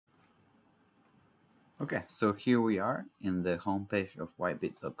Okay, so here we are in the homepage of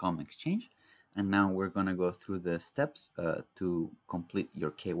WhiteBIT.com exchange, and now we're going to go through the steps to complete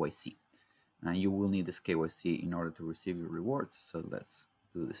your KYC. You will need this KYC in order to receive your rewards, so let's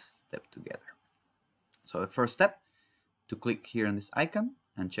do this step together. So the first step, to click here on this icon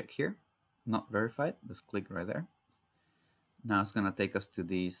and check here, not verified, just click right there. Now it's going to take us to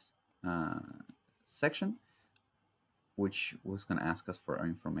this section, which was going to ask us for our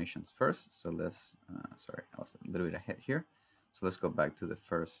information first. So let's, sorry, I was a little bit ahead here. So let's go back to the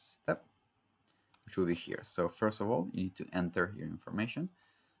first step, which will be here. So first of all, you need to enter your information.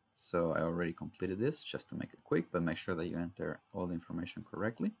 So I already completed this just to make it quick, but make sure that you enter all the information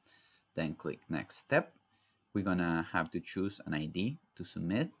correctly. Then click next step. We're gonna have to choose an ID to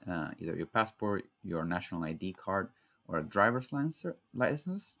submit, either your passport, your national ID card, or a driver's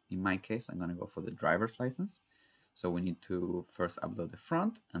license. In my case, I'm gonna go for the driver's license. So we need to first upload the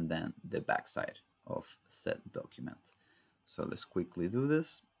front and then the back side of said document. So let's quickly do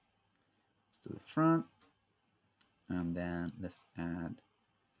this. Let's do the front, and then let's add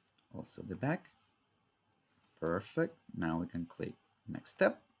also the back. Perfect. Now we can click next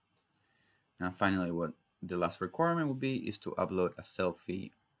step. And finally, what the last requirement will be is to upload a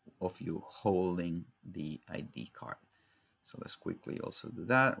selfie of you holding the ID card. So let's quickly also do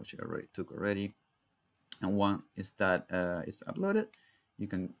that, which I already took already. And once that is uploaded, you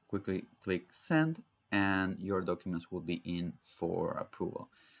can quickly click send, and your documents will be in for approval.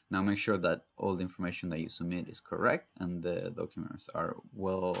 Now make sure that all the information that you submit is correct and the documents are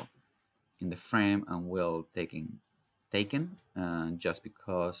well in the frame and well taken, just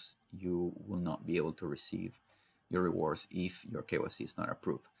because you will not be able to receive your rewards if your KYC is not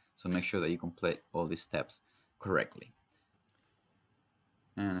approved. So make sure that you complete all these steps correctly.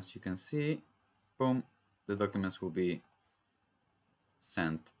 And as you can see, boom, the documents will be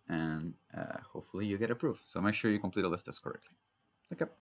sent, and hopefully you get approved. So make sure you complete all the steps correctly. Okay.